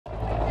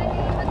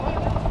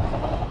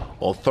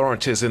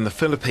Authorities in the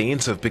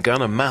Philippines have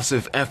begun a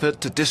massive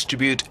effort to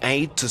distribute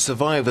aid to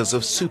survivors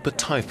of Super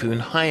Typhoon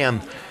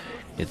Haiyan.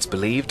 It's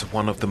believed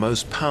one of the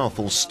most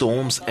powerful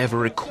storms ever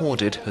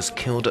recorded has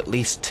killed at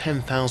least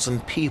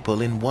 10,000 people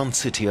in one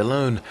city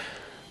alone.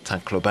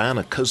 Tacloban,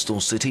 a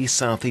coastal city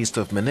southeast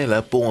of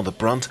Manila, bore the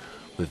brunt,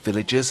 with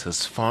villages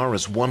as far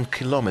as 1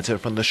 kilometer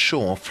from the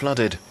shore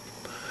flooded.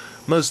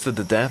 Most of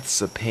the deaths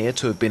appear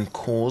to have been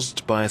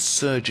caused by a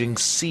surging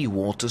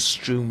seawater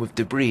strewn with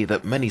debris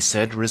that many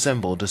said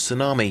resembled a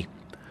tsunami.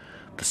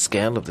 The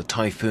scale of the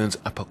typhoon's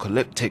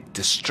apocalyptic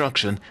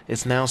destruction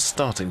is now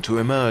starting to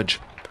emerge.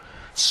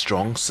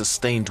 Strong,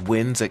 sustained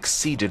winds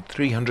exceeded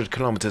 300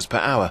 kilometers per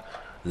hour,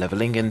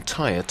 leveling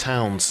entire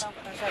towns.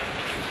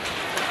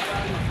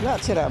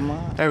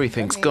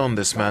 Everything's gone,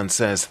 this man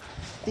says.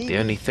 The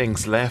only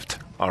things left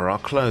are our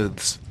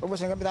clothes.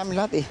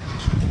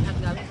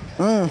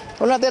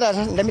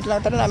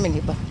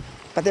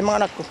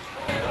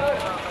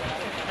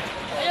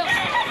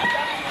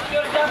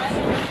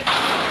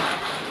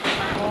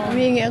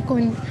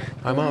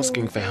 I'm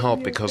asking for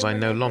help because I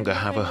no longer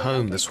have a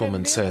home, this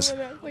woman says.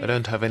 I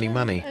don't have any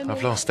money.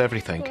 I've lost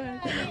everything.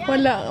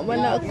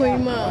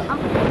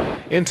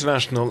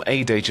 International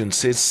aid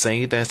agencies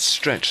say they're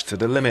stretched to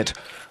the limit.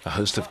 A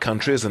host of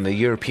countries and the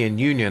European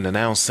Union are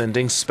now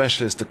sending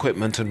specialist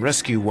equipment and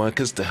rescue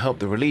workers to help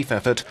the relief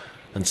effort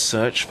and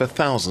search for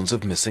thousands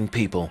of missing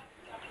people.